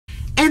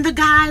and the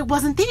guy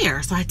wasn't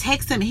there. So I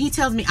text him and he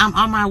tells me I'm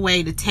on my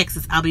way to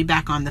Texas. I'll be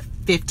back on the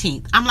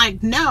 15th. I'm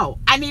like, no,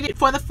 I need it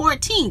for the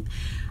 14th.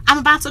 I'm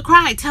about to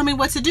cry. Tell me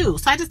what to do.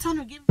 So I just told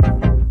him to give me.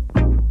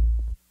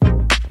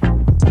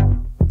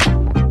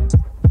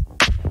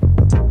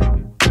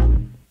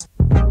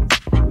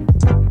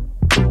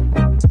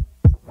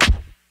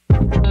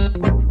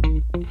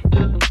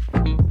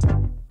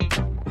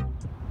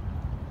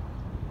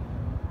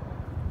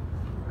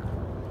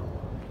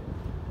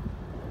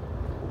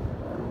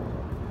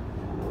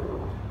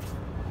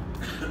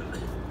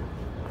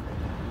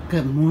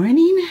 Good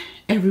morning,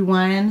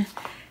 everyone,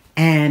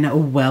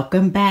 and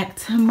welcome back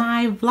to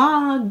my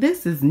vlog.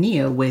 This is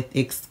Nia with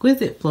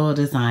Exquisite Floral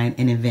Design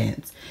and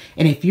Events.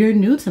 And if you're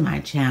new to my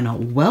channel,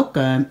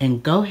 welcome,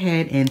 and go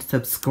ahead and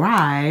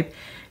subscribe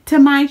to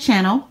my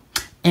channel.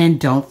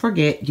 And don't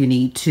forget, you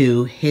need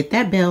to hit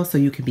that bell so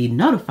you can be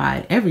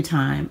notified every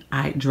time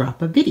I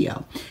drop a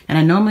video. And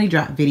I normally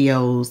drop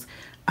videos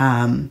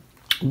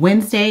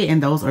Wednesday,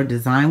 and those are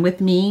designed with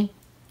me.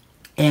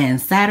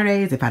 And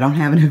Saturdays, if I don't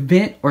have an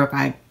event or if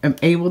I am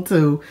able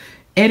to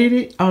edit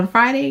it on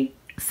Friday,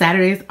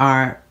 Saturdays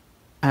are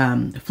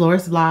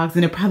florist vlogs.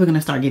 And they're probably going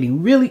to start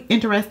getting really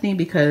interesting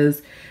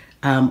because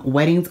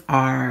weddings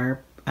are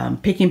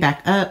picking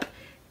back up.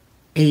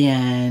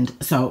 And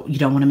so you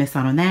don't want to miss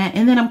out on that.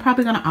 And then I'm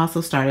probably going to also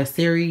start a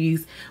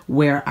series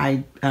where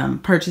I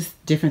purchase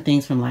different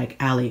things from like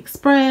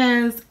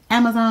AliExpress,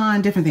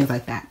 Amazon, different things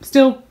like that.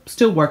 Still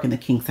working the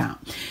kinks out.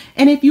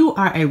 And if you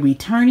are a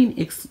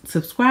returning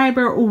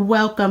subscriber,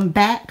 welcome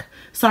back.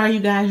 Sorry, you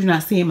guys, you're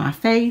not seeing my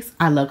face.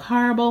 I look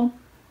horrible.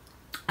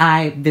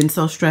 I've been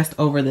so stressed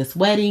over this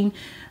wedding.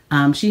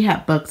 She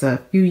had booked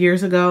a few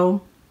years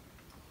ago.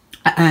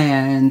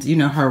 And, you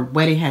know, her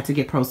wedding had to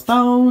get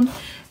postponed.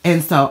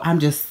 And so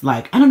I'm just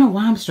like, I don't know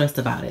why I'm stressed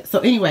about it. So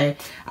anyway,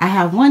 I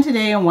have one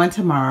today and one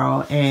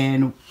tomorrow.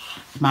 And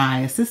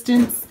my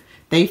assistants,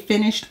 they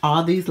finished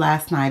all these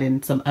last night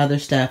and some other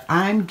stuff.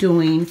 I'm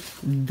doing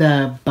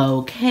the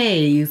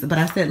bouquets. But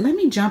I said, let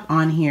me jump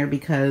on here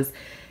because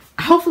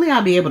hopefully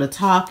I'll be able to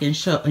talk and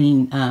show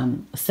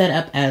and set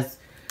up as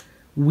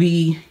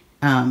we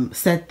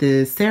set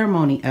the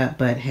ceremony up.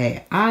 But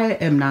hey, I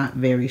am not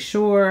very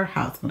sure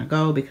how it's going to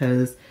go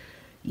because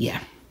yeah.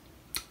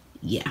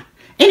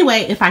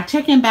 Anyway, if I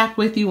check in back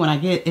with you when I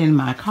get in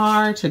my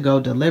car to go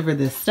deliver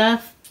this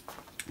stuff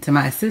to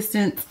my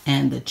assistants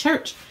and the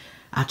church,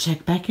 I'll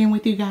check back in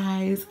with you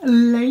guys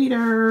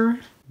later.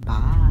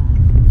 Bye.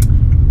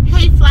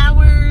 Hey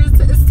flowers.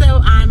 So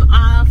I'm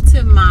off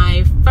to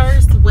my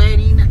first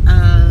wedding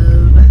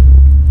of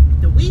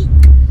the week.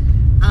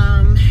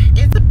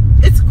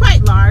 It's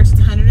quite large. It's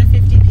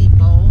 150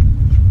 people.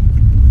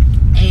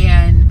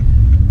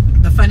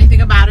 And the funny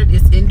thing about it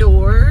is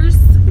indoors,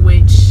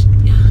 which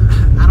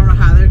I don't know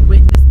how they're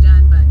getting this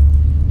done, but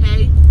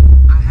hey,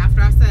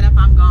 after I set up,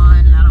 I'm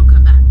gone and I don't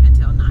come back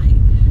until night.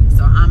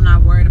 So I'm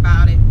not worried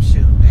about it.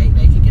 Shoot, they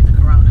can get the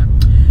corona.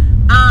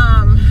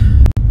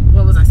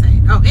 What was I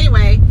saying? Oh,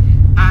 anyway,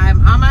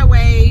 I'm on my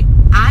way.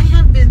 I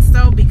have been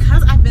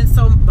because I've been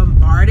so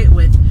bombarded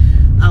with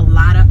a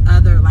lot of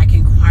other like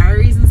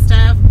inquiries and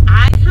stuff,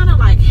 I kind of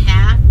like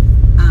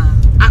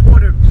I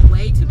ordered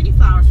way too many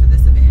flowers for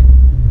this event.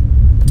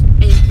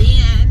 And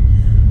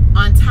then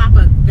on top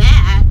of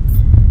that,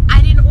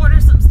 I didn't order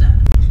some stuff.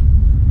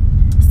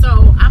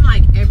 So I'm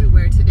like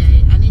everywhere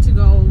today. I need to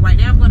go, right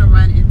now I'm going to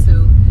run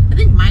into, I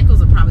think Michael's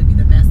will probably be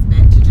the best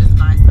bet to just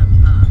buy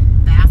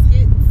some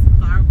baskets,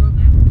 flower grow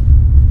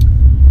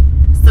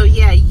baskets. So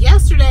yeah,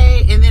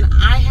 yesterday, and then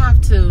I have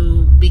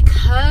to,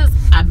 because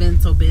I've been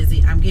so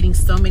busy, I'm getting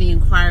so many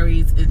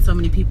inquiries and so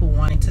many people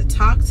wanting to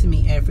talk to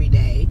me every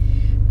day.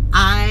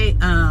 I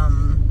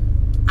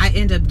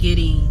end up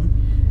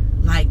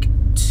getting like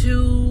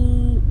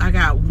I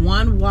got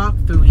one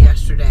walkthrough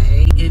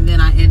yesterday, and then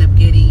I end up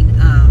getting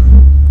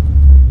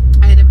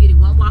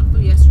one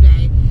walkthrough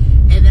yesterday,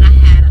 and then I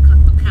had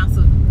a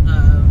council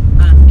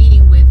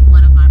meeting with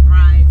one of my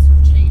brides who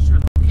changed her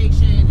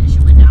location, and she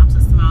went down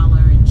to smaller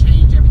and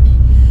changed everything.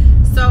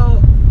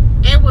 So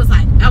it was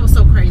like, I was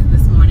so crazy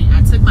this morning.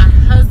 I took my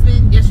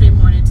husband yesterday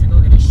morning to go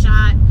get a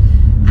shot.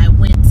 I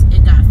went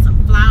and got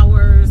some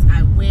flowers.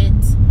 I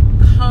went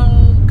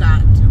home,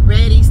 got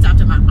ready,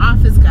 stopped at my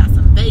office, got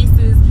some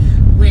vases,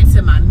 went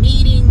to my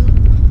meeting,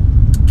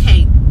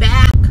 came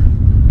back,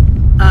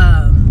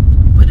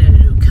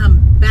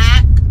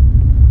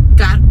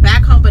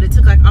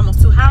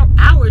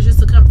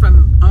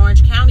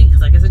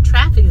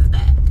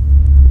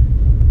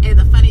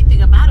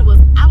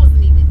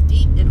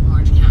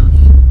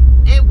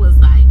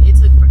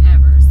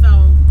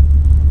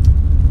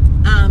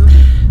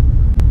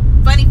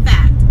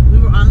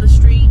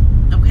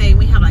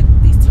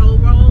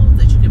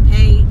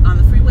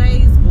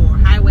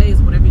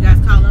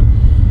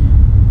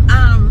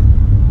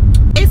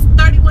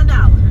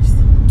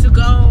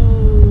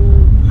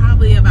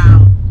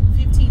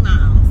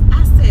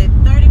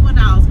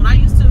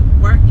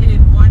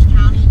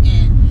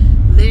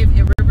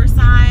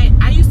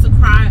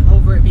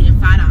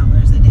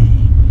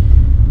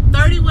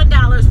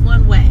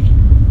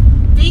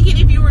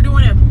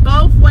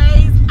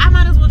 ways, I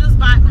might as well just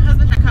buy. My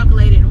husband had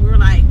calculated, and we were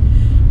like,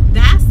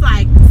 that's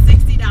like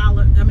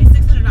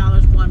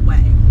 $600 one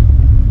way.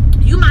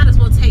 You might as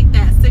well take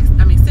that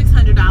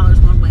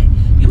 $600 one way.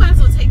 You might as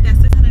well take that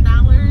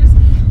 $600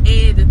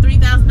 and the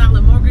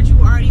 $3,000 mortgage you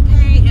already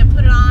paid and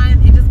put it on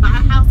and just buy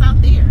a house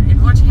out there in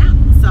Orange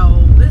County.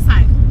 So it's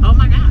like, oh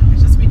my God,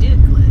 it's just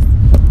ridiculous.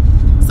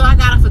 So I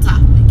got off the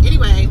topic.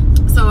 Anyway,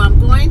 so I'm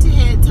going to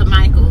head to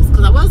Michael's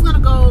because I was going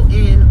to go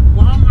in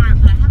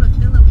Walmart, but I have a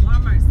feeling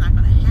Walmart's not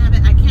going to have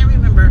it. I can't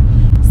remember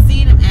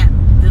seeing them at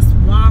this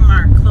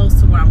Walmart close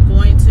to where I'm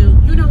going to.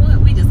 You know what?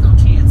 We just going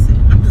to chance it.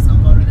 I'm just going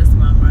to go to this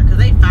Walmart because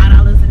they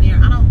 $5 in there.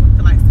 I don't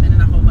feel like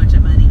spending a whole bunch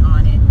of money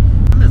on it.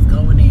 I'm just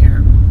going there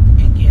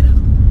and get them.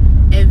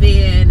 And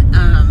then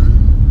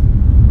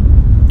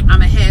I'm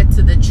going to head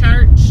to the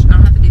church. I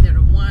don't have to be there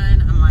to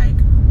 1. I'm like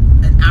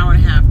an hour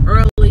and a half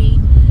early.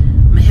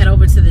 I'm going to head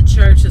over to the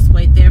church. Just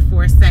wait there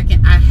for a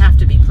second. I have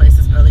to be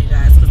places early,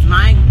 guys, because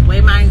my way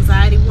my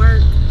anxiety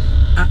work,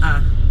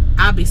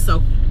 I'll be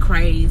so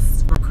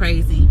crazed or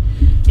crazy.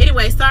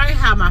 Anyway, sorry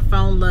how my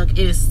phone look. It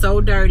is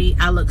so dirty.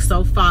 I look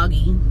so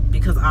foggy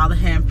because all the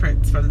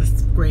handprints from the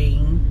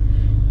screen,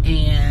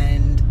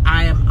 and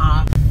I am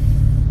off.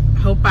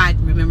 Hope I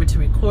remember to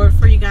record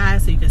for you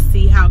guys so you can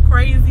see how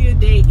crazy a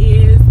day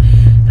is.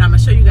 And I'm gonna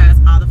show you guys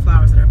all the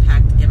flowers that are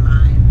packed in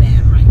my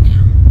van right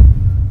now.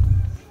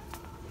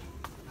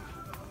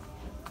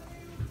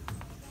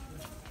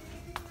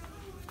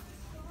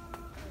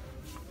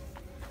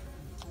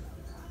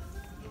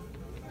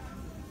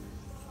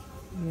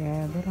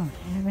 Yeah, they don't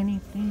have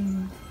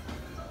anything.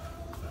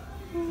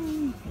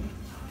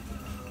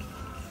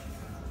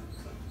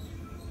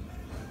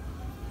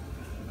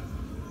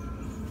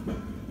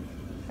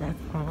 That's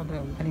all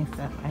the wedding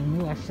stuff. I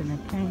knew I shouldn't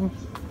have came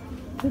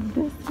to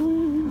this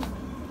one.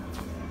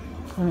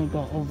 Let me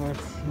go over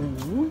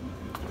to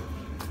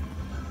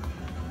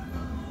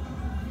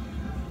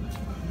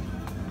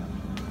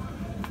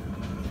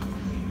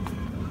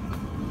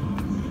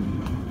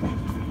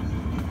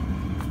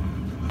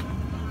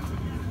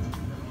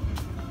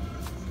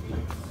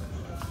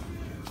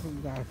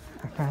guys,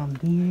 I found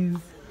these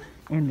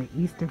in the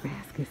Easter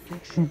basket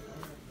section.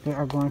 They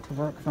are going to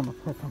work, so I'm going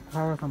to put some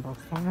flowers on both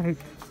sides.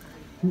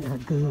 They are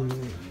good.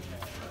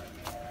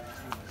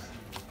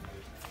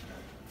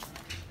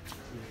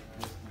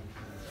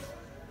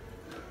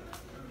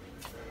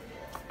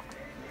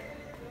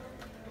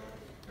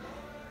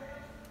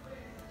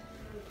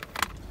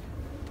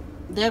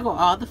 There go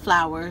all the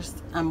flowers.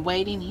 I'm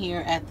waiting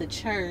here at the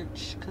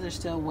church because there's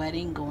still a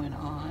wedding going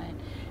on.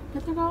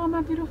 But there go all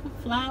my beautiful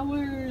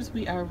flowers.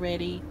 We are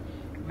ready.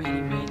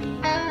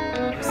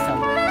 So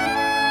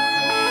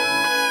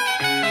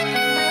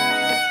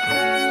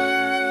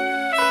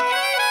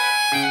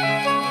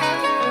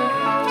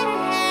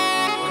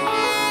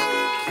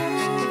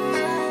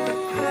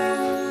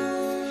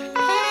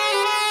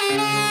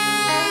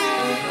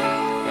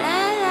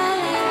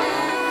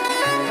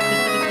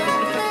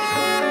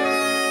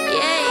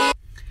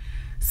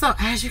So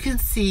as you can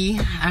see,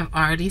 I've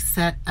already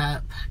set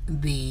up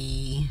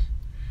the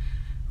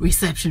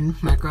reception.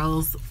 My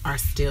girls are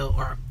still,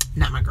 or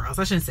not my girls,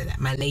 I shouldn't say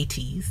that, my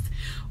ladies,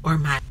 or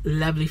my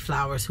lovely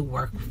flowers who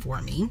work for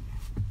me.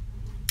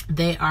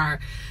 They are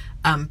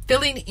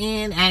filling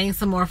in, adding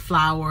some more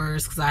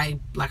flowers because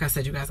like I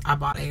said, you guys, I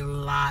bought a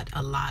lot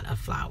of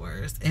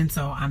flowers. And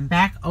so I'm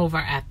back over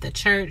at the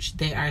church.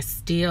 They are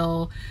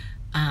still,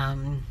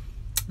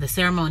 the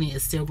ceremony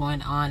is still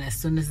going on. As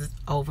soon as it's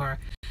over,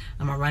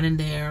 I'm gonna run in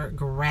there,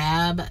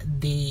 grab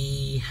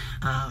the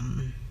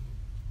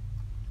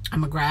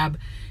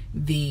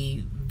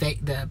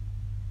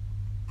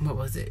what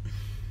was it?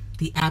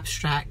 The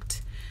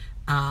abstract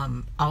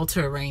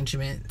altar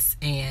arrangements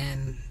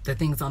and the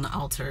things on the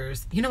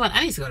altars. You know what?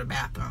 I need to go to the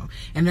bathroom.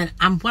 And then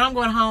when I'm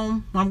going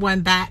home, when I'm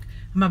going back,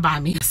 I'm gonna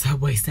buy me a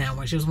Subway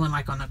sandwich. There's one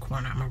like on the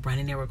corner. I'm gonna run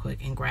in there real quick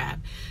and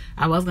grab.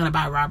 I was gonna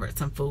buy Robert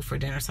some food for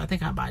dinner, so I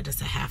think I'll buy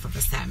just a half of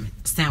a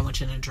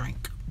sandwich and a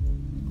drink.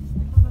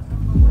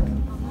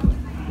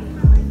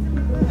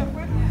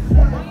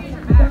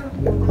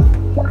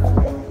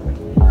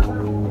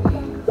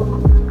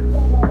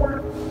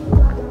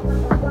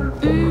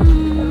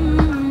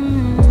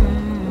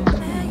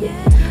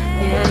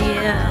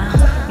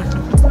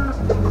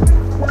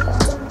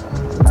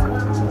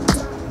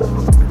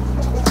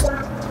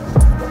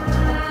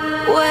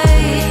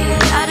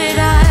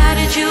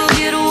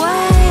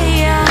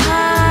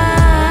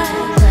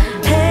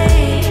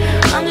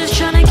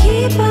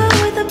 Keep up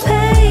with the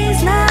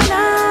pace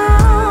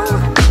now.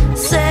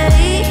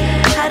 Say,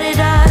 how did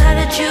I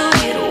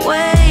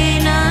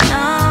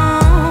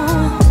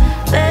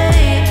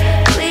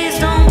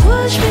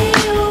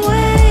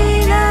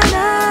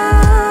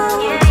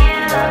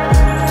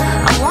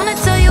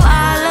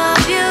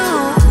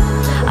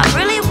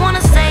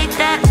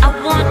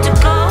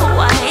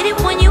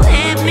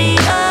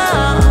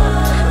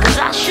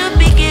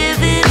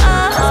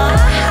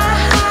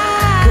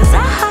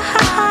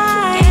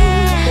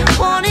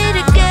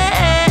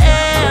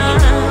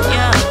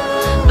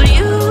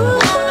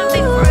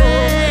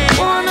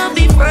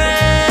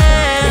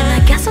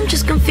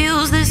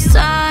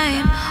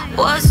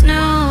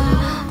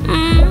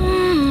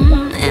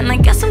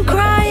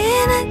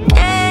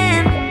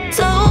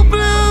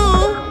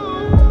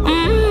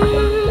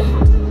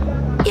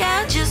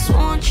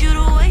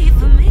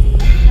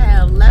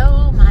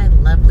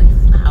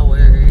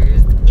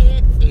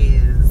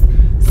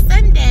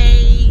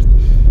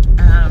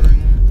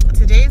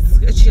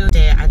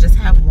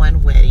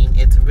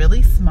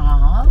really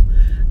small.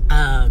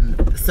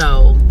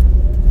 So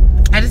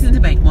I just need to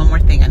make one more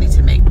thing. I need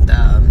to make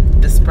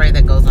the spray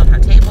that goes on her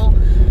table,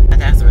 but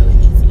that's really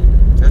easy.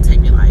 It'll take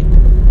me like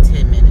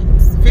 10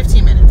 minutes,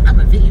 15 minutes. I'm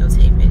gonna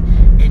videotape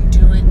it and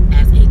do it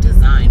as a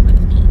design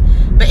with me.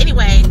 But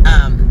anyway,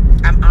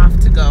 I'm off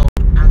to go.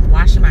 I'm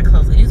washing my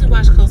clothes. I usually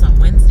wash clothes on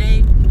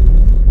Wednesday,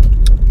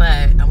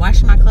 but I'm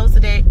washing my clothes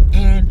today,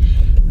 and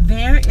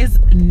there is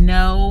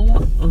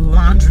no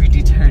laundry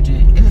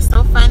detergent. And it's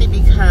so funny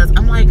because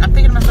I'm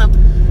thinking to myself,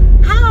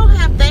 how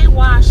have they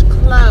washed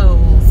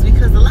clothes?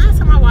 Because the last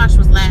time I washed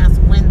was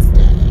last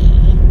Wednesday.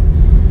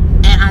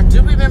 And I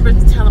do remember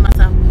telling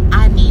myself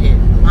I needed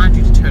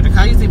laundry detergent.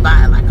 I usually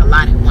buy like a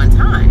lot at one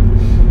time.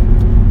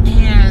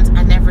 And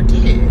I never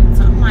did.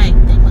 So I'm like,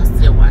 they must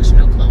still wash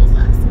no clothes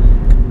last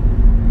week.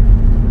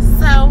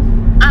 So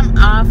I'm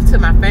off to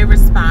my favorite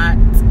spot.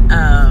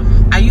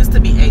 I used to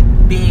be a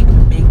big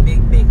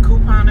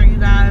couponer, you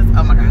guys.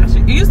 Oh my gosh.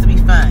 It used to be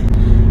fun.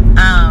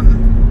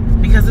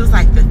 Because it was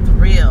like the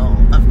thrill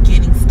of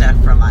getting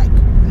stuff for like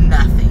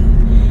nothing.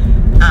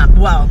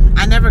 Well,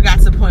 I never got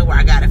to the point where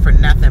I got it for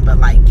nothing, but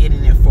like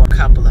getting it for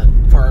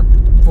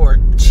for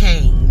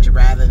change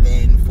rather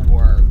than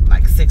for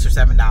like $6 or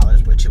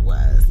 $7, which it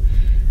was.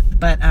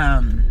 But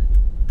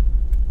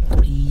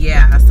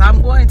yeah, so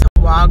I'm going to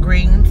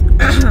Walgreens.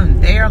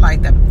 They are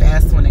like the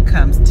best when it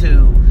comes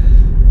to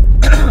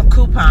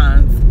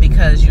coupons,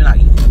 because you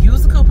can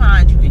use the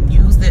coupon, you can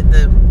use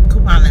the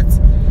coupon that's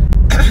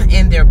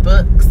in their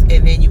books,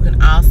 and then you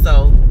can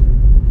also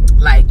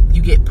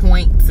you get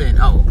points, and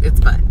it's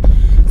fun.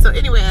 So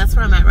anyway, that's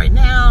where I'm at right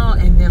now,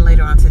 and then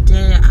later on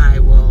today I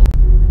will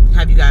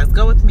have you guys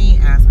go with me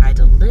as I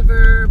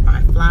deliver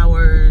my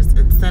flowers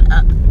and set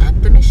up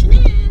at the Mission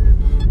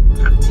Inn.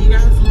 Talk to you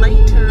guys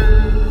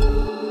later.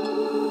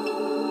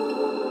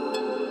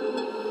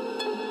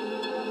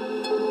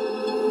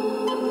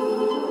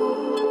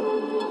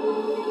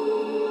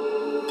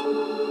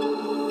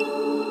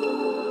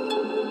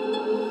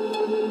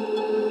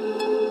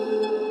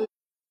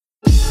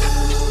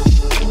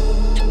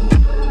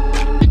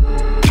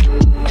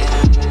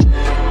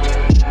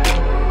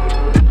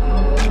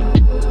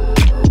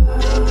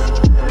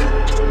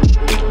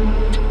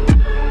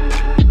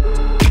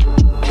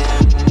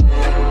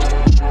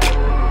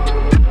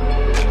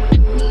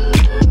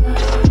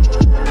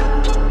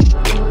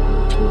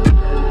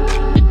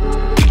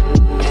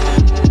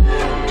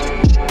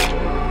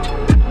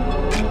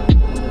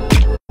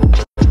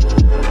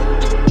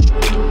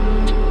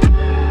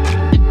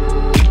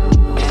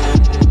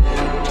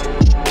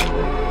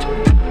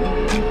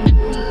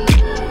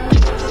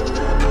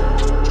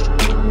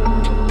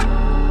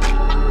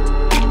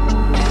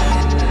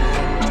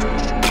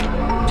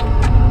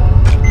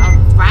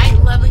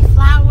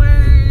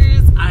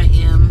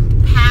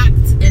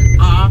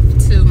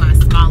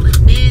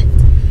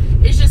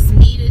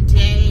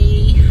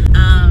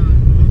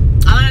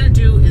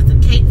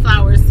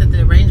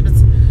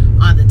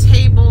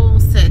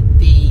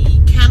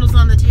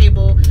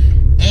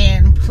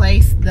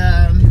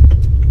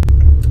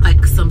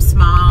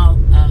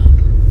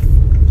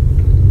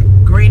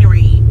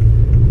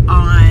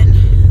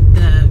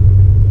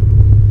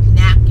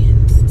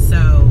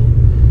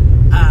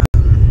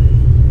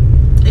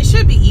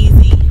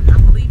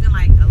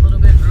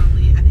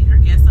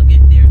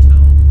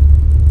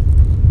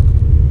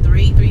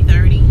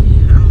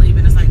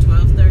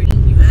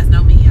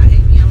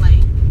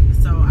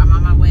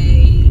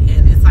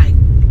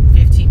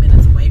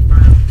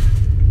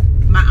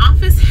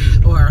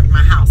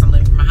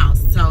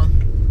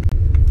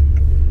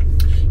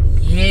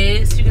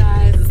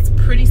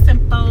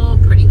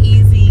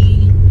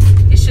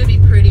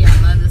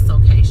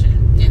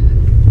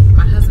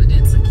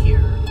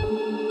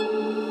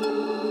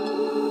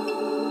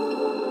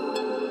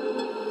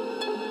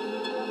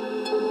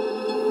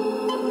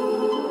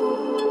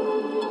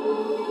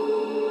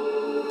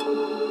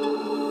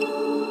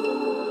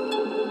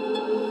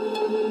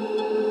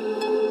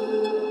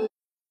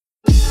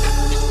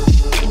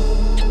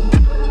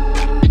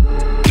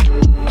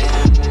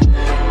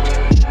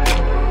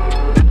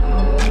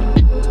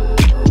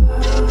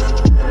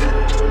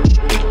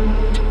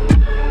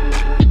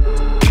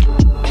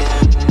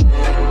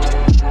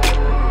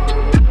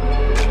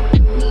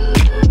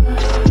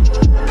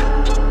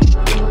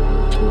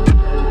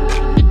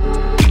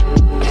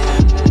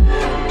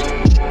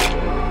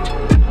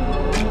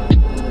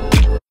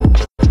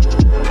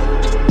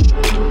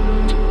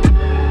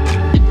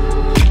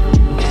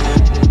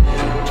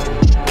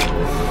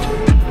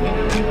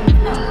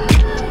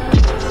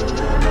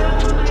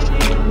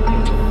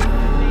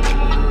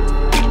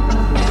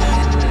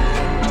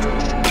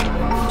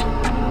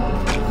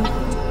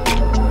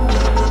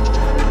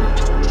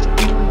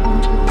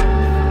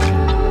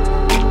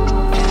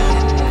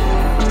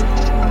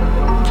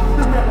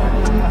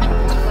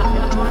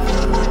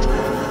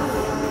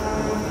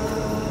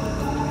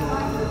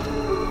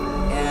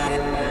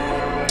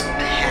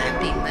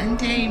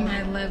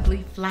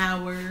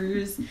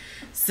 flowers.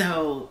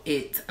 So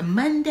it's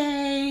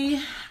Monday.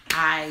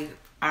 I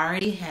I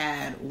already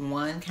had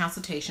one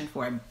consultation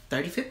for a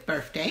 35th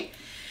birthday,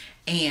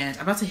 and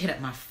I'm about to hit up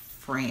my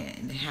friend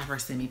and have her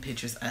send me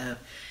pictures of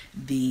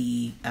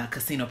the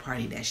casino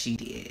party that she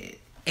did.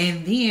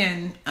 And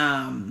then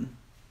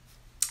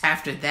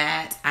after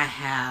that, I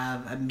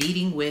have a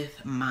meeting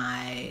with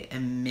my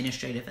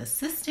administrative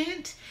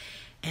assistant,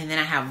 and then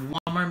I have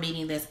one more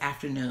meeting this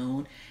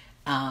afternoon.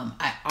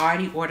 I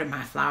already ordered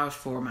my flowers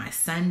for my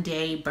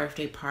Sunday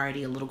birthday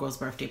party, a little girl's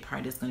birthday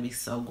party. It's going to be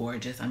so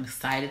gorgeous. I'm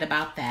excited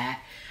about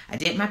that. I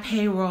did my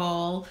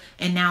payroll,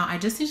 and now I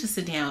just need to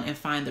sit down and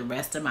find the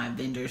rest of my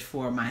vendors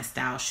for my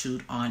style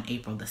shoot on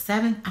April the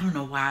 7th. I don't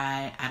know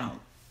why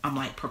I'm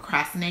like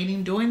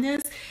procrastinating doing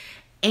this.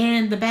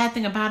 And the bad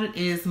thing about it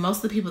is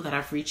most of the people that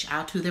I've reached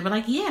out to, they were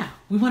like, yeah,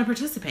 we want to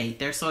participate.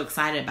 They're so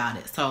excited about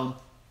it. So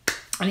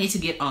I need to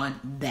get on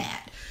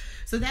that.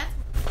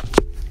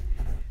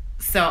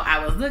 So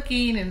I was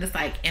looking, and it's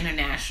like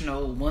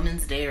International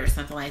Women's Day or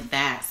something like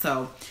that.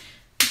 So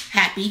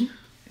happy,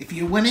 if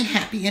you're women,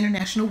 happy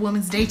International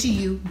Women's Day to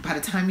you. By the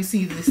time you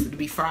see this, it'll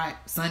be Friday,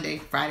 Saturday,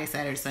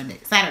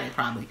 Saturday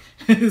probably.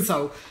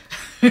 So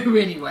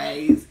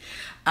anyways,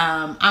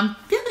 I'm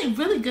feeling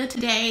really good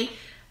today.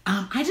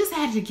 I just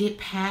had to get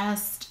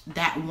past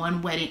that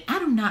one wedding. I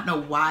do not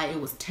know why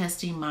it was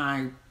testing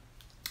my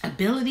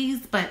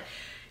abilities, but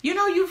you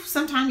know,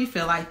 sometimes you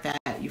feel like that.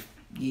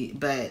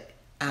 But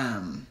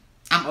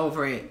I'm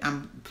over it.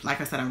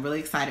 Like I said, I'm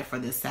really excited for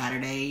this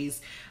Saturdays.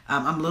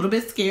 I'm a little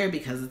bit scared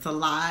because it's a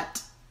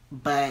lot,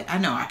 but I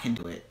know I can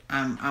do it.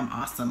 I'm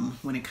awesome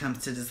when it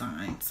comes to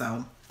design,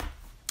 so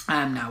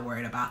I'm not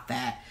worried about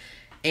that.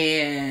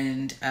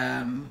 And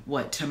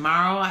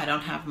tomorrow I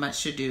don't have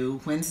much to do.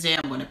 Wednesday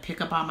I'm going to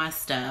pick up all my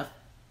stuff,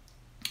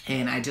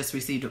 and I just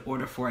received an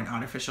order for an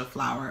artificial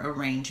flower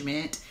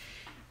arrangement,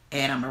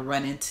 and I'm gonna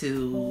run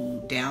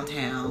into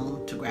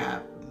downtown to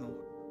grab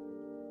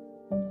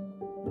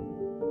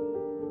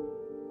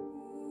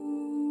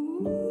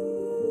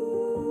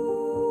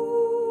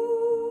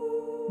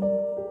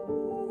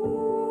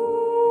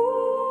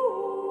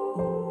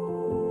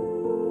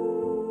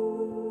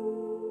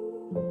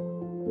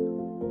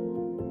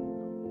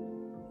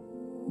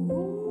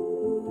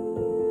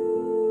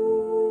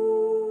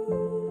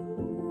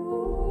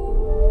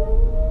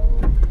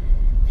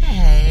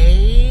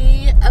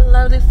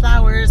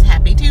flowers.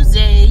 Happy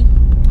Tuesday.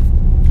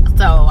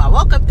 So I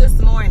woke up this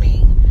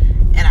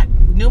morning and I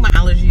knew my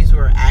allergies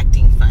were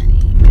acting funny.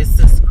 It's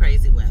just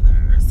crazy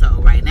weather. So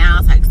right now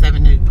it's like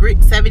 70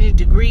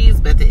 degrees,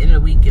 but at the end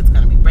of the week it's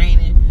going to be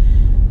raining.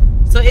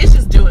 So it's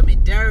just doing me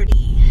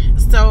dirty.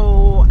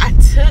 So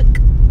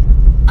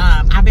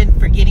I've been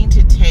forgetting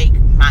to take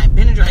my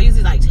Benadryl. I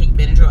usually like take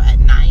Benadryl at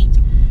night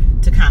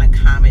to kind of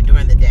calm it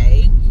during the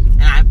day.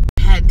 And I've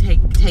had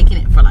taken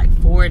it for like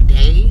 4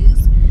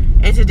 days.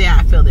 And today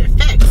I feel the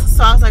effects.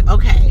 So I was like,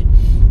 okay,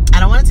 I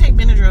don't want to take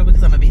Benadryl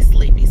because I'm going to be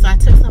sleepy. So I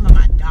took some of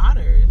my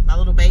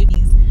little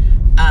baby's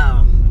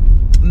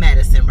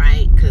medicine,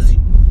 right? Because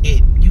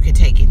you can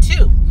take it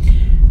too.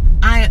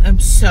 I am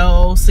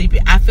so sleepy.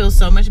 I feel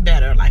so much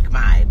better. Like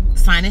my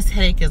sinus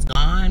headache is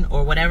gone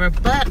or whatever.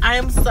 But I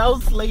am so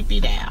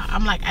sleepy now.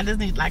 I'm like, I just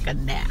need like a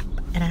nap.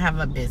 And I have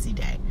a busy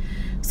day.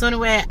 So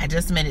anyway, I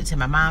just made it to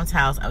my mom's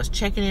house. I was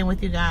checking in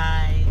with you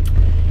guys.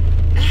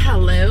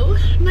 Hello,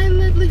 my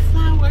lovely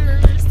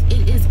flowers.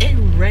 It is a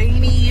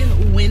rainy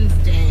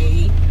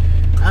Wednesday.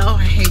 Oh,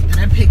 I hate that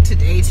I picked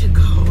today to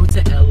go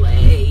to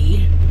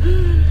LA.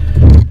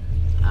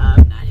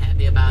 I'm not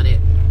happy about it.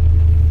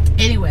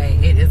 Anyway,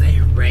 it is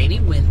a rainy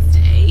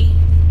Wednesday,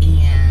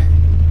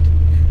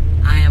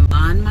 and I am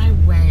on my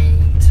way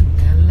to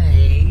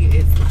LA.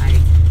 It's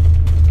like,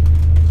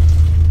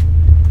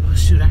 oh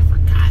shoot, I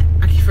forgot.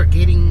 I keep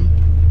forgetting.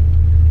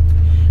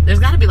 There's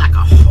got to be like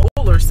a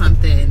hole or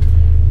something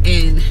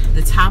in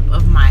the top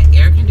of my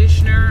air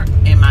conditioner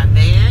in my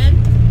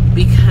van,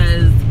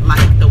 because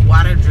like the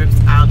water drips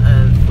out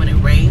of, when it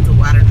rains, the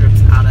water drips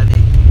out of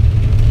it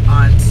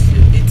onto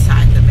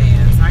inside the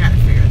van. So I gotta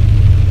figure it.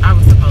 I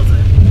was supposed to,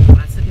 when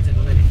I took it to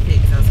go get it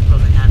fixed, I was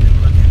supposed to have them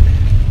look at that.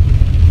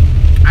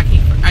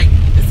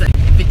 It's like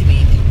 50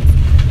 million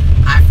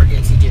things I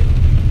forget to do.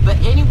 But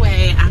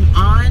anyway, I'm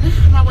on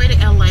my way to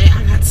LA.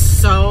 I got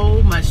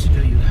so much to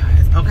do, you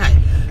guys. Okay,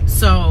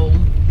 so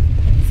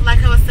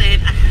like I was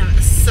saying, I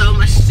have so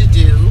much to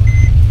do.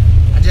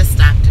 I just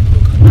stopped at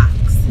Luca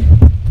Box.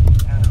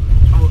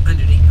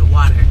 Underneath the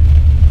water.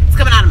 It's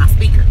coming out of my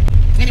speaker.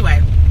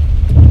 Anyway,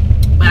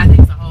 but I think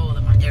it's a hole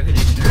in my air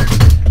conditioner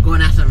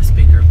going out to my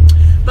speaker.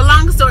 But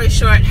long story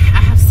short,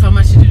 I have so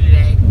much to do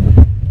today.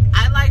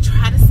 I like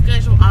try to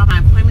schedule all my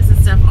appointments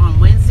and stuff on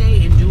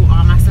Wednesday and do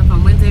all my stuff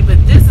on Wednesday, but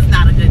this is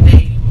not a good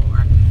day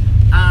anymore.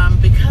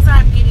 Because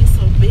I'm getting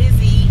so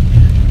busy,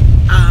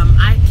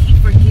 I keep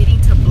forgetting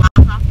to block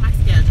off my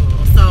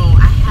schedule. So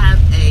I have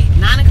a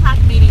 9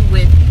 o'clock meeting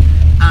with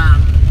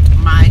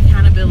my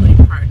accountability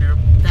partner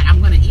that I'm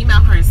going to email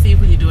her and see if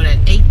we can do it at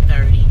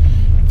 8:30.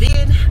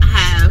 Then I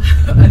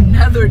have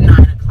another 9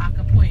 o'clock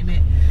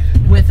appointment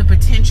with a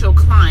potential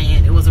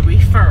client. It was a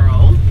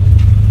referral.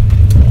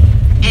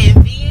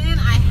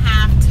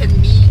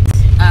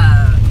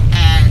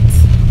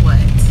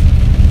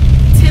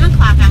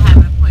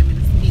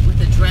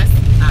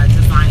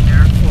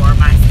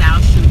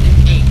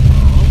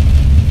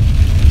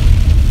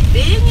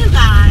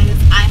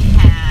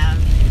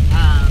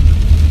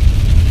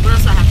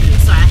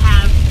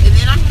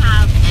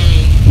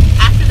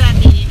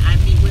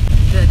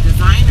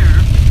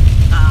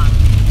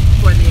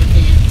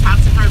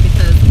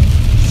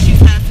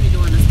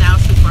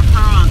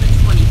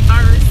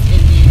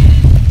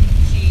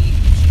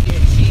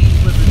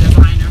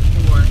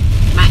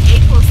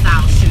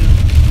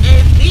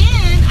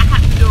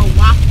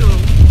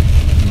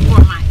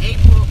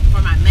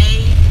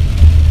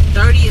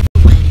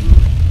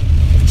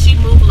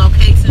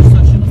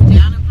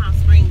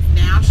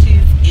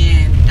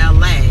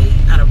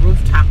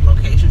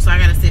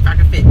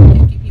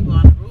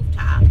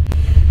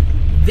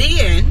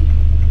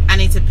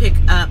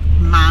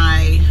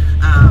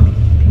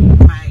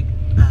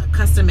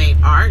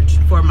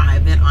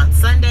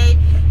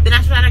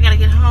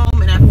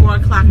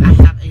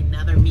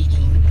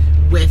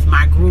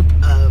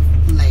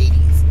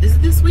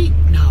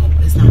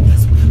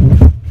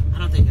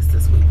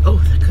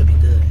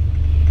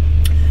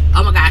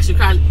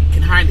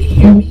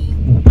 hear me,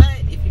 but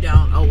if you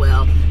don't, oh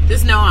well.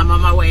 Just know I'm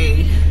on my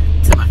way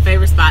to my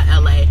favorite spot,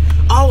 LA.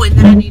 Oh, and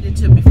then I needed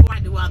to, before I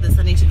do all this,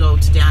 I need to go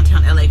to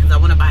downtown LA because I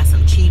want to buy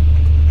some cheap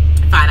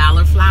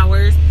 $5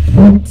 flowers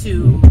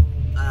to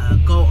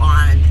go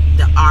on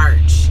the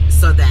arch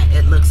so that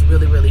it looks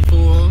really, really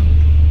full.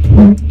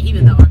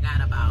 Even though I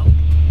got about,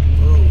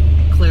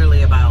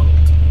 clearly about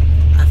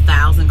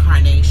 1,000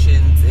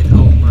 carnations and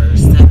over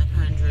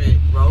 700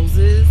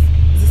 roses.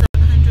 Is it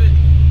 700?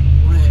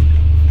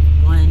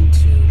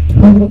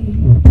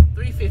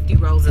 350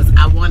 roses.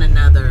 I want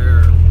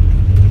another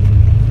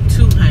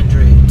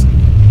 200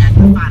 at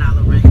the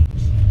 $5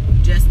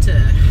 range, just to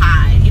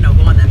hide, you know,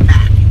 go in the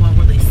back. You won't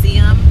really see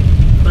them,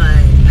 but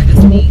I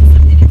just need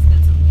some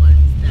inexpensive ones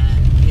that,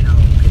 you know,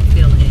 can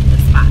fill in the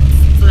spots.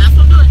 So that's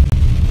what I'm doing.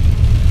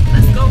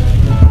 Let's go.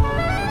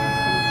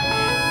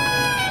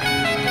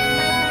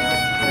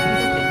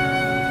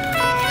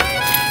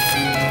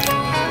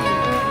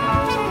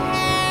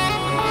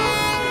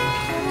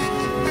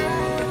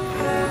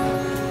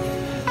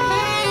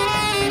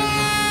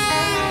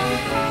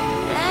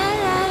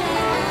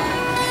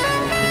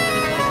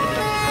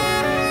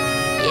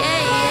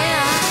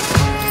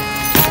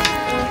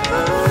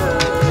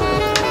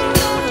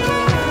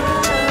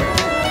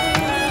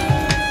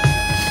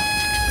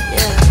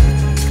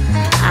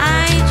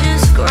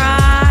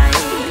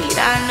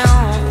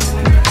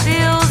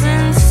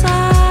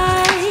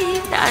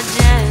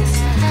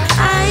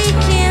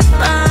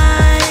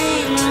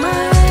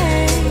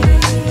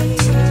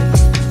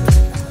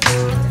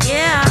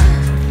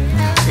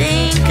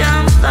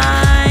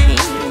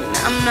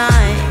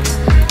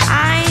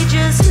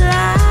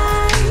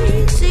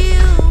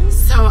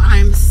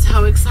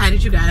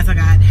 You guys, I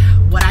got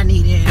what I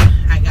needed.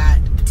 I got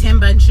 10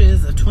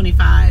 bunches of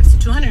 25, so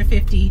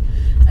 250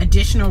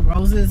 additional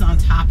roses on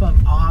top of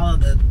all of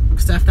the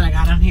stuff that I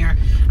got on here.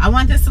 I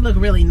want this to look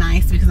really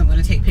nice because I'm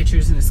going to take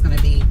pictures and it's going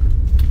to be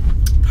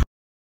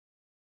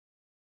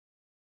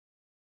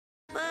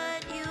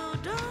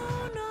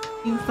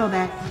so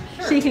that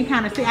she can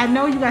kind of see. I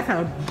know you guys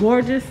have a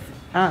gorgeous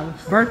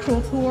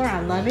virtual tour.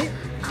 I love it,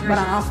 but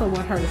I also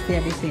want her to see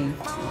everything.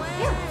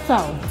 Yeah.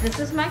 So this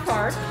is my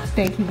card.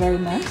 Thank you very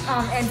much.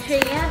 And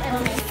Cheyenne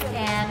and me.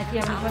 And if you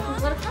have any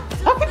questions, let us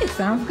know. Okay,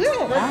 sounds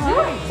good. Let's do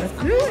it. Let's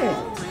do it.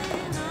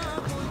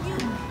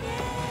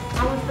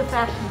 How was the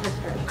fashion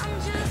district?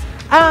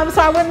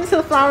 So I went into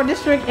the flower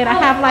district and I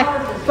have like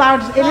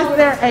flowers. And is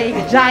there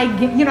a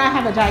gigantic? You know, I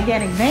have a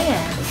gigantic van.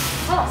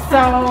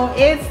 So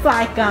it's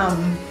like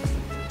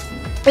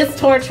it's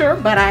torture,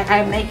 but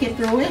I make it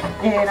through it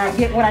and I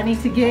get what I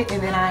need to get,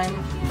 and then I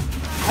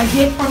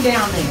get from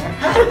down there.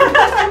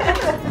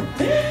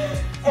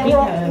 And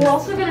we're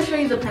also going to show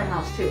you the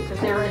penthouse too, because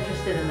they were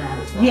interested in that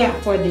as well. Yeah,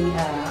 for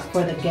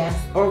the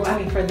guests, or I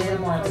mean for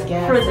them or the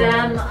guests. For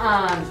them,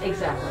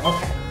 exactly.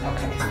 Okay.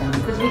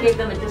 Because we gave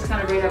them a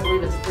discounted rate. I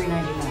believe it's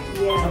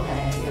 $3.99. Yeah.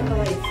 Okay.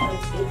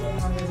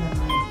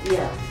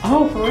 Yeah.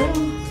 Oh, for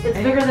real? It's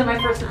bigger than my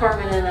first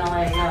apartment in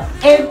LA. Yeah.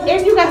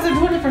 And you guys are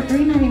doing it for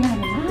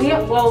 $3.99. Yeah.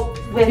 Well,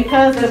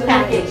 because the the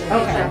package.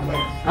 Okay. Exactly.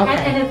 Okay.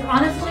 And it's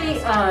honestly,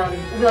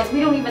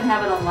 we don't even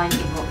have it online to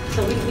book.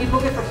 So we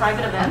book it for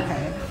private events.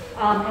 Okay.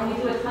 And we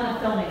do a ton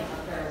of filming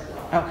up there as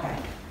well. Okay.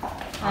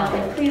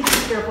 And please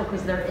be careful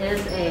because there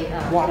is a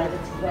water.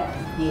 It's wet.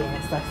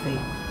 Yes, I see.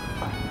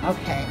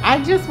 Okay. I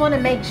just want to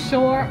make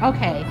sure.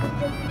 Okay.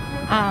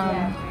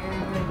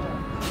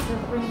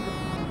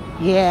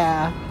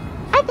 Yeah.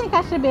 I think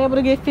I should be able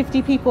to get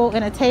 50 people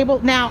in a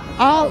table. Now,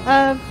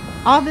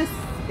 all this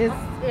is.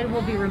 It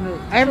will be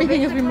removed.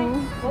 Everything so is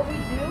removed. What we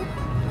do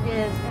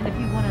is, and if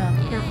you want to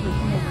carefully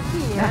come over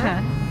here,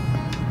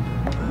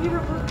 we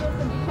remove this,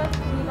 and because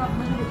we need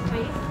unlimited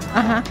space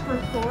for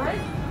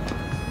storage,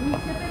 we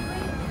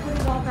typically put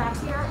it all back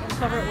here and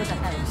cover it with a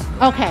hedge.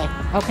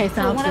 Okay, sounds good.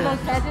 So one of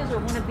those hedges or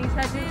one of these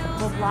hedges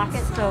will block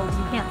it so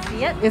you can't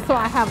see it. And so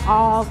I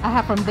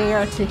have from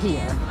there to here.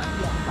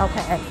 Yeah.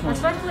 Okay, excellent.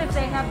 Especially if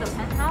they have the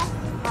penthouse.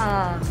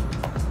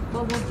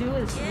 What we'll do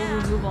is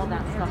we'll remove all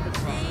that stuff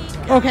as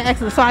well. Okay,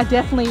 excellent. So I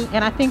definitely,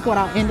 and I think what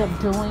I'll end up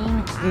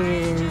doing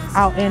is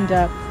I'll end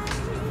up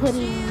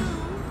putting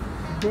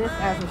this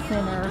as a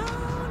center,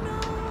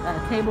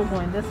 table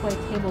going this way,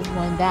 tables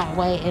going that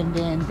way, and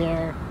then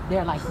they're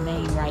like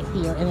main right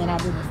here, and then I'll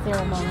do the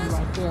ceremony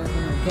right there,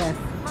 and the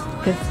guests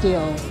can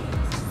still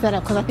set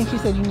up, because I think she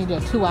said you need a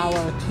 2 hour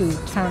to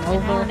turn over.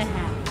 An hour and a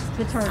half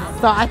to turn over.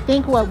 So I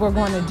think what we're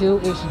going to do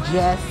is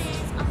just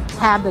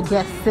have the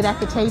guests sit at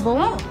the table.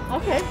 Oh,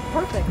 okay,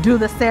 perfect. Do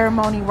the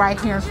ceremony right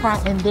here in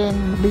front, and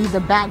then leave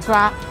the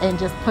backdrop and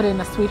just put in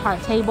a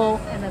sweetheart table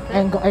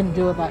and go and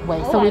do it that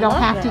way. So we don't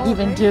have to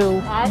even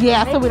do.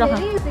 So we don't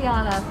have. Easy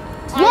on us.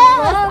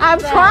 Yes, I'm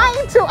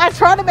trying to. I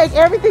try to make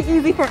everything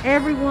easy for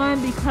everyone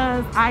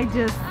because I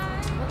just.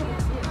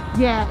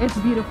 Yeah, it's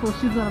beautiful.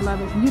 She's gonna love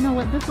it. You know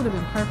what? This would have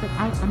been perfect.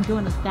 I'm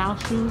doing a style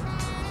shoot.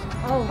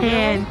 Oh, really?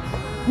 And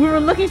we were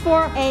looking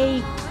for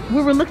an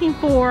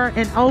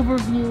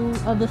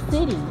overview of the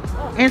city,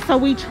 and so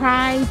we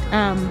tried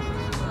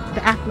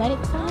the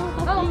athletic club.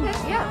 Oh,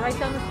 okay, yeah, right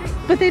down the street.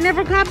 But they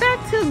never got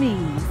back to me.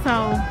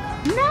 So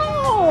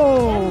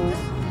No.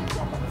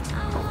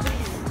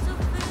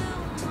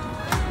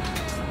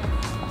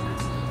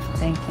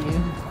 Thank you.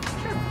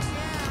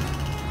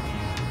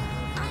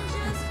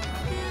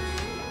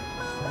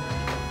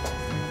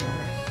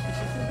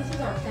 This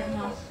is our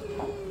penthouse.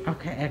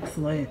 Okay,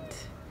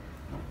 excellent.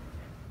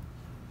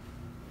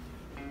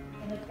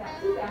 And it's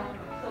got 2 bathrooms,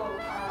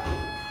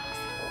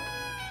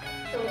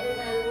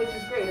 which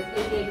is great. It's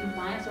ADA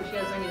compliant, so if she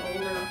has any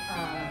older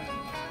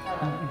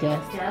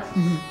guests,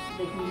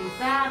 they can use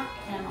that,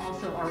 and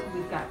also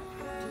we've got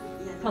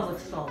public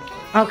stalls.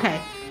 Okay,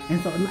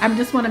 and so I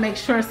just want to make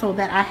sure so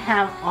that I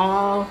have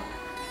all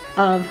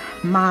of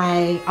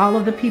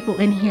the people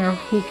in here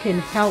who can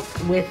help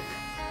with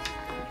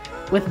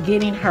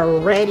getting her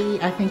ready.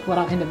 I think what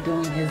I'll end up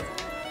doing is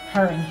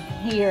her in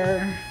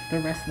here, the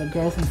rest of the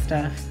girls and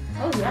stuff.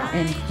 Oh yeah.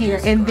 In here,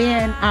 and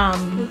then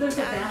there's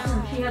a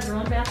bathroom. She has her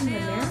own bathroom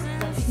in there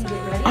that she can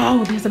get ready.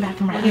 oh, there's a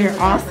bathroom right here.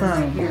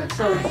 Awesome. Right here.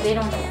 So they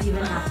don't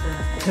even have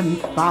To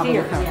bother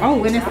with her. yeah.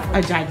 Oh, and it's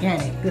a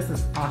gigantic. This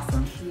is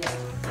awesome. Yes.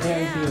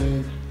 Very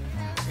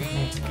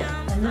big.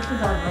 And this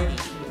is our ready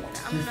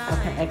suite.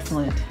 Okay,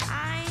 excellent.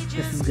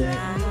 This is good.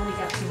 And we only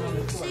got 2 on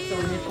the floor, so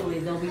initially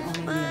they'll be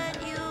only in.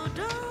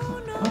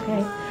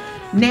 Okay.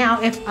 Now,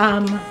 if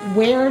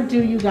where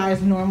do you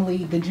guys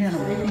normally the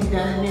general? Everything's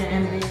done in there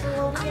and then.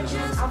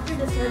 After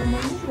the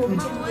ceremony, what we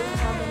can do is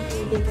have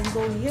them, they can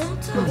go here.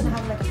 We're gonna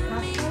have like a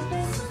cash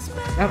thing.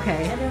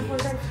 Okay. And then for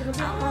that, it's gonna be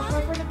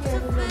cash for the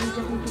guests, and then we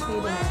just need to pay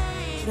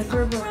the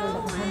server for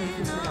the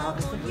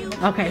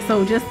 $150. Okay, so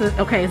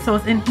so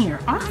it's in here.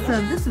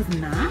 Awesome. This is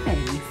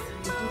nice.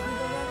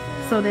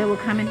 So they will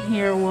come in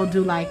here. We'll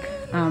do like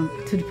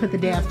to put the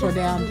dance floor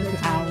down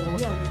just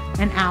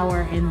an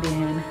hour, and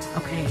then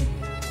okay,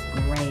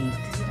 great.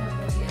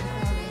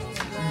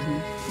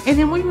 And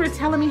then when you were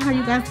telling me how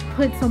you guys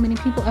put so many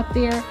people up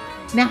there,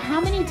 now how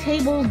many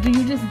tables do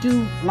you just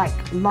do, like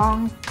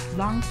long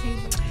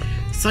tables?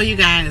 So you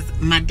guys,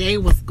 my day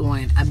was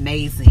going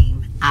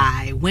amazing.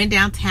 I went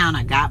downtown,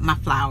 I got my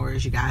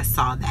flowers, you guys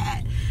saw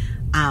that.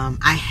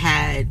 I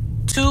had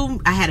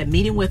a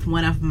meeting with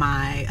one of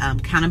my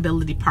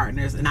accountability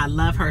partners, and I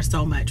love her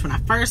so much. When I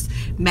first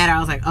met her, I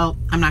was like, oh,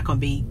 I'm not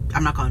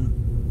gonna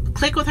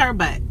click with her,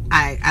 but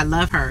I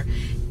love her.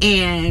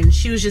 And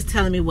she was just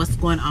telling me what's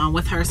going on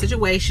with her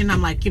situation.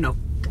 I'm like, I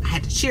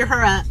had to cheer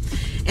her up,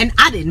 and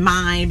I didn't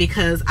mind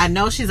because I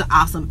know she's an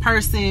awesome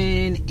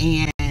person,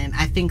 and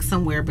I think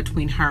somewhere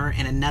between her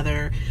and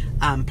another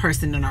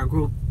person in our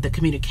group, the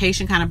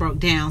communication kind of broke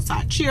down, so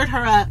I cheered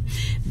her up.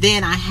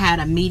 Then I had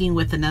a meeting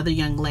with another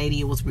young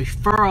lady. It was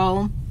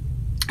referral.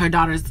 Her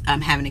daughter's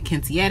having a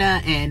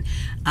quinceañera, and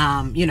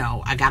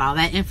I got all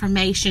that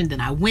information.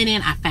 Then I went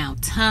in, I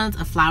found tons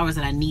of flowers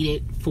that I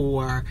needed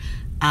for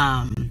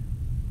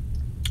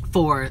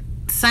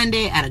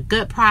Sunday at a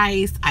good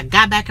price. I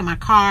got back in my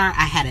car.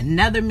 I had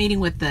another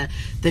meeting with the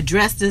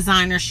dress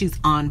designer. She's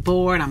on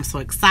board. I'm so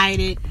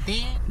excited.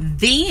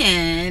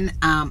 Then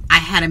I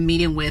had a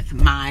meeting with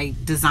my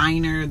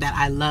designer that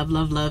I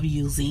love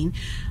using,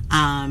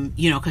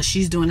 because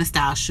she's doing a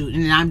style shoot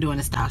and then I'm doing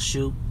a style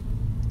shoot,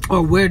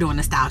 or we're doing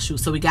a style shoot.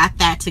 So we got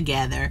that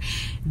together.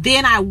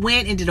 Then I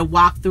went and did a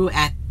walkthrough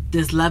at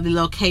this lovely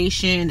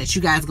location that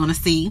you guys are going to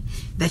see,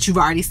 that you've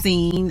already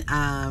seen,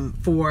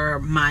 for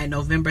my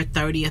November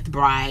 30th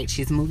bride.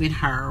 She's moving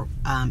her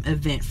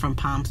event from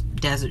Palm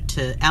Desert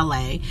to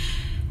LA,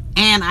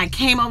 and I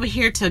came over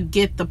here to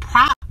get the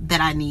prop that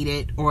I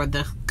needed, or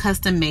the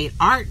custom made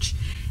arch,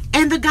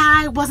 and the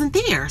guy wasn't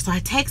there. So I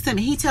text him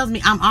and he tells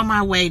me I'm on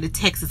my way to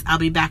Texas. I'll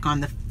be back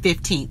on the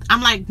 15th.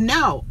 I'm like,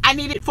 no, I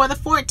need it for the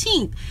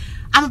 14th.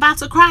 I'm about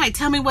to cry.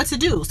 Tell me what to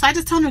do. So I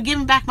just told him to give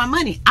me back my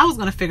money. I was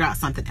going to figure out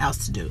something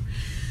else to do.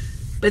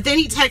 But then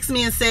he texted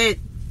me and said,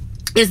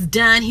 it's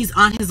done. He's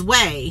on his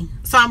way.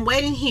 So I'm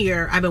waiting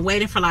here. I've been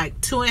waiting for like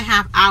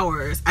 2.5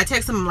 hours. I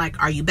text him, I'm like,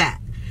 are you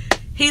back?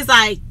 He's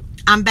like,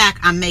 I'm back.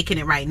 I'm making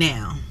it right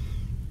now.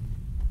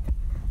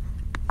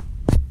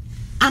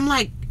 I'm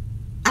like,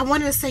 I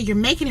wanted to say, you're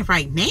making it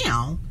right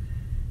now?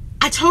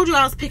 I told you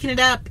I was picking it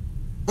up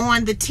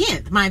on the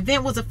 10th. My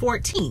event was the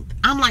 14th.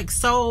 I'm like,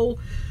 so...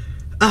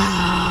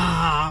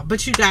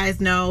 but you guys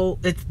know,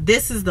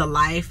 this is the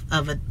life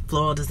of a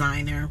floral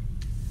designer.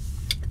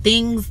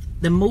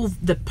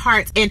 The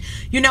parts, and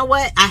you know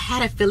what? I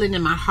had a feeling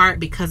in my heart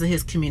because of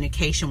his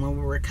communication when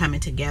we were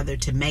coming together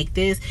to make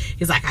this.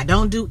 He's like, I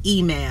don't do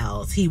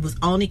emails. He was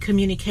only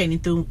communicating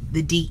through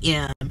the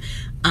DM.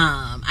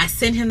 I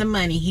sent him the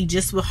money. He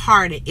just was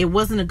hearted. It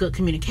wasn't a good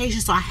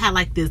communication, so I had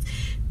like this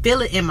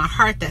feeling in my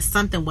heart that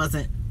something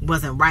wasn't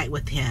right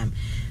with him,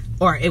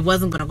 or it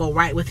wasn't going to go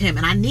right with him,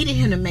 and I needed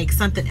him to make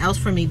something else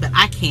for me, but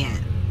I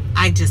can't.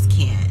 I just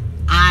can't.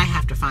 I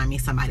have to find me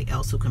somebody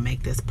else who can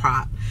make this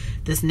prop,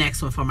 this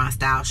next one for my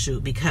style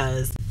shoot,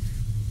 because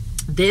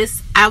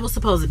I was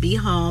supposed to be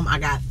home. I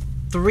got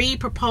 3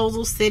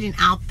 proposals sitting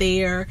out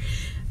there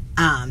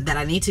that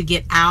I need to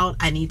get out.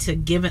 I need to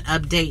give an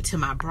update to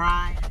my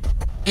bride,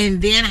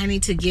 and then I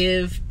need to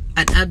give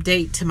an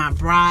update to my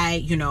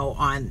bride, you know,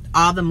 on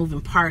all the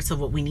moving parts of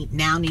what we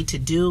need to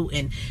do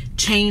and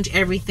change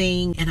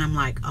everything. And I'm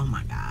like, oh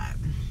my God,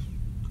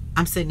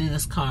 I'm sitting in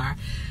this car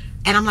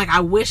and I'm like,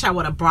 I wish I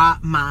would have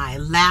brought my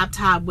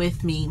laptop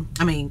with me.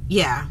 I mean,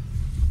 yeah,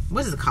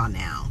 what is it called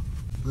now?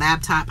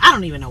 Laptop. I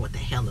don't even know what the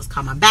hell it's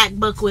called. My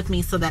MacBook with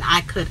me so that I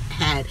could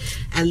had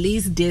at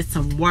least did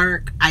some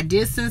work. I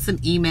did send some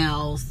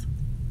emails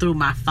through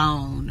my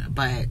phone,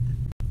 but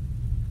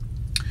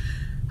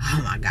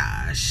oh my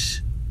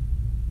gosh.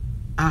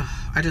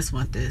 Oh, I just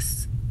want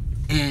this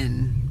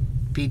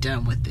and be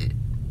done with it.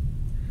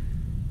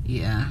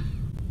 Yeah.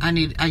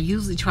 I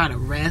usually try to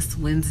rest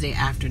Wednesday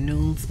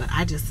afternoons, but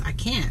I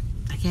can't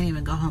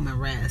even go home and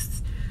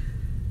rest.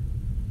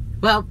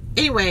 Well,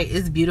 anyway,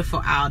 it's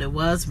beautiful out. It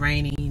was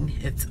raining.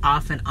 It's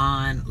off and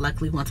on.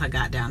 Luckily, once I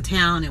got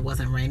downtown, it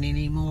wasn't raining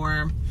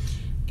anymore.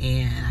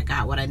 And I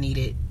got what I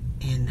needed.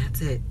 And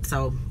that's it.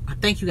 So, I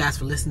thank you guys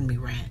for listening to me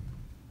rant.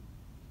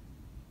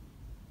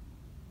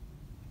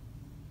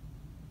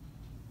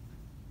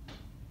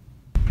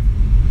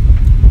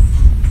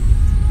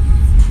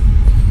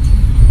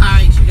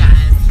 Alright, you guys.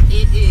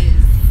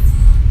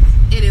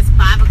 It is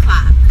 5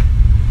 o'clock.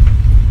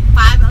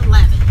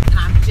 5:11. And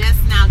I'm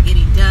just now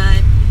getting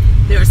done.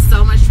 There's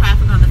so much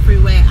traffic on the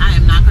freeway. I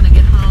am not going to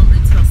get home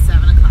until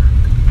 7 o'clock.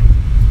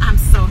 I'm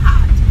so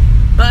hot.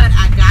 But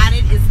I got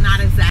it. It's not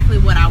exactly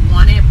what I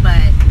wanted,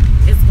 but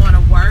it's going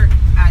to work.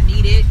 I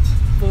needed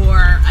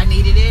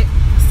it.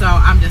 So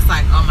I'm just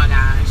like, oh my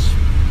gosh.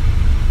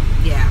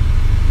 Yeah.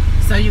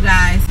 So you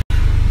guys,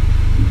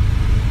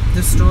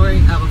 the story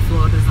of a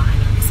floral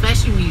designer,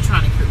 especially when you're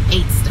trying to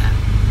create stuff.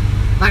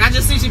 Like, I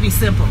just need to be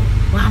simple.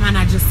 Why am I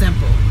not just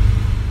simple?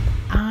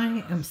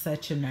 I am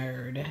such a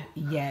nerd.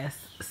 Yes.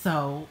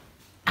 So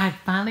I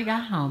finally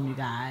got home, you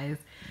guys.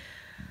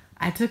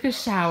 I took a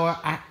shower,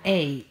 I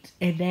ate,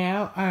 and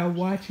now I'm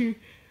watching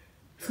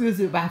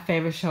my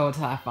favorite show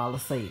until I fall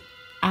asleep.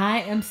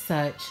 I am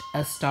such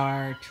a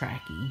Star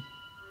Trekkie.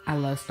 I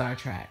love Star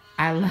Trek.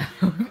 I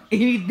love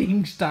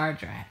anything Star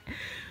Trek.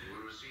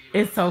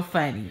 It's so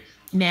funny.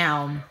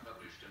 Now,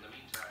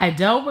 I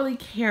don't really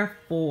care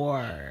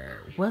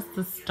for, what's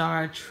the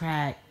Star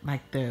Trek,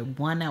 like the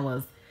one that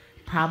was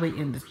probably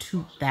in the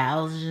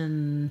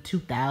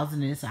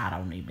 2000s, I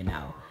don't even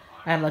know.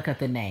 I look at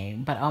the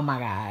name, but oh my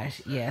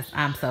gosh, yes,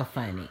 I'm so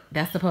funny.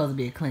 That's supposed to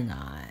be a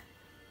Klingon.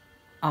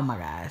 Oh my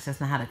gosh, that's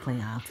not how the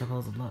Klingon's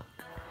supposed to look.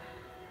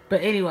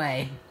 But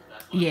anyway,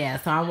 yeah,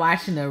 so I'm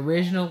watching the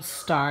original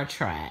Star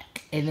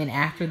Trek, and then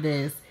after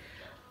this,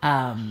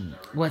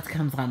 what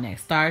comes on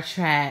next? Star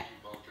Trek.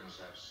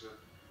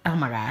 Oh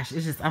my gosh,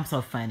 it's just, I'm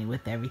so funny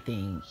with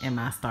everything in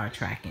my Star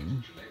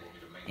Trekking.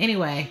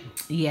 Anyway,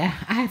 yeah,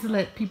 I had to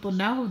let people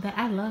know that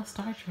I love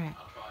Star Trek.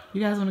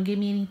 You guys want to give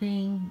me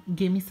anything?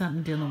 Give me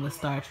something dealing with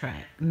Star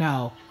Trek.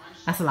 No,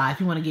 that's a lie. If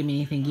you want to give me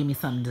anything, give me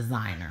something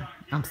designer.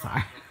 I'm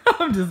sorry.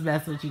 I'm just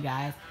messing with you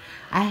guys.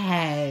 I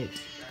had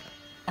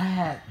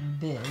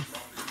this.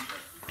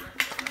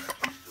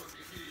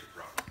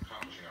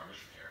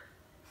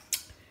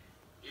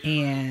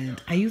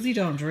 And I usually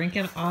don't drink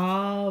it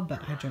all,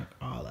 but I drank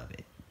all of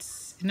it.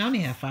 It only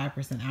had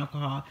 5%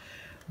 alcohol.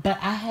 But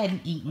I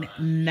hadn't eaten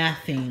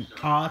nothing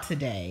all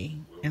today.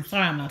 And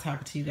sorry I'm not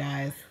talking to you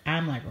guys.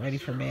 I'm like ready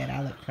for bed.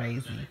 I look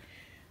crazy.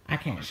 I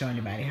can't show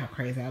anybody how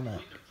crazy I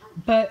look.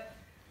 But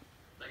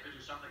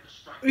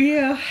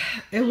yeah,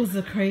 it was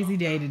a crazy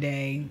day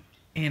today.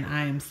 And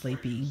I am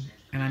sleepy.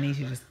 And I need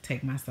to just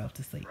take myself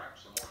to sleep.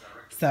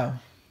 So,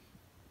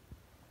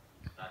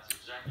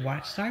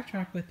 watch Star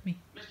Trek with me.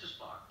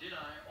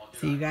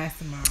 See you guys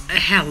tomorrow.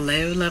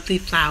 Hello, lovely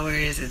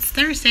flowers. It's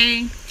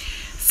Thursday.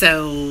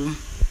 So,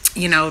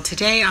 you know,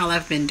 today all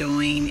I've been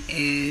doing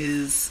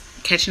is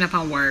catching up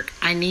on work.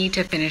 I need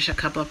to finish a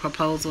couple of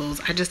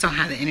proposals. I just don't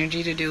have the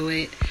energy to do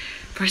it.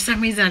 For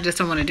some reason, I just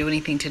don't want to do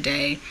anything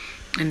today.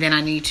 And then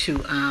I need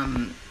to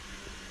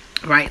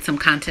write some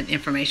content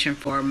information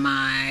for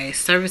my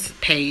service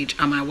page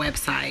on my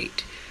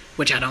website,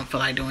 which I don't feel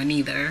like doing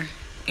either.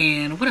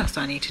 And what else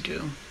do I need to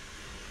do?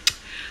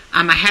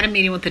 I had a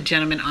meeting with a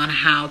gentleman on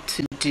how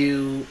to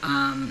do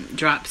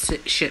drop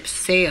ship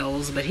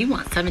sales, but he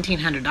wants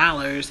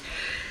 $1,700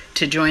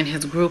 to join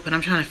his group, and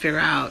I'm trying to figure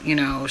out, you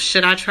know,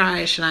 should I try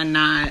it, should I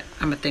not?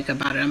 I'm gonna think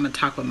about it. I'm gonna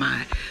talk with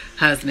my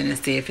husband and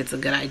see if it's a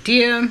good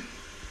idea,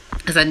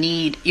 because I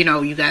need, you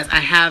know, you guys, I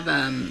have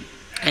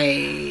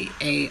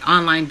a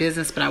online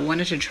business, but I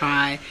wanted to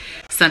try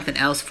something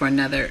else for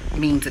another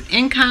means of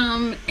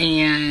income,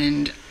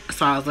 and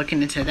so I was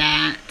looking into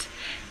that,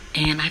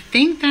 and I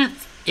think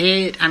that's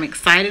it. I'm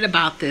excited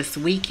about this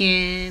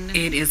weekend.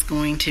 It is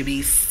going to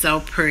be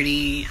so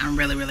pretty. I'm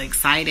really, really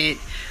excited.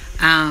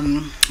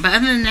 But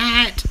other than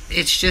that,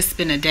 it's just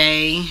been a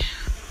day.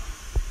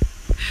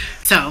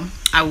 So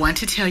I want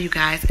to tell you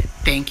guys,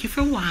 thank you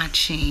for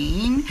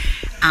watching.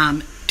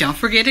 Don't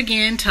forget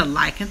again to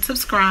like and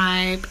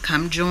subscribe.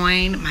 Come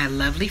join my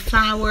lovely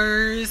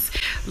flowers.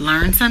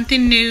 Learn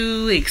something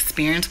new.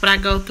 Experience what I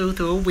go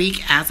through a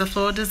week as a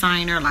floral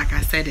designer. Like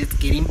I said, it's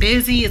getting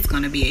busy. It's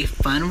going to be a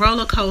fun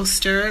roller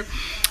coaster.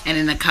 And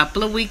in a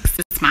couple of weeks,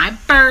 this it's my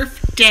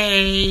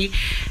birthday.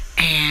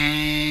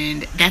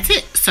 And that's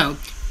it. So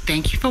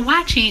thank you for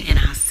watching, and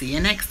I'll see you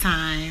next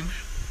time.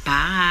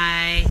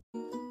 Bye.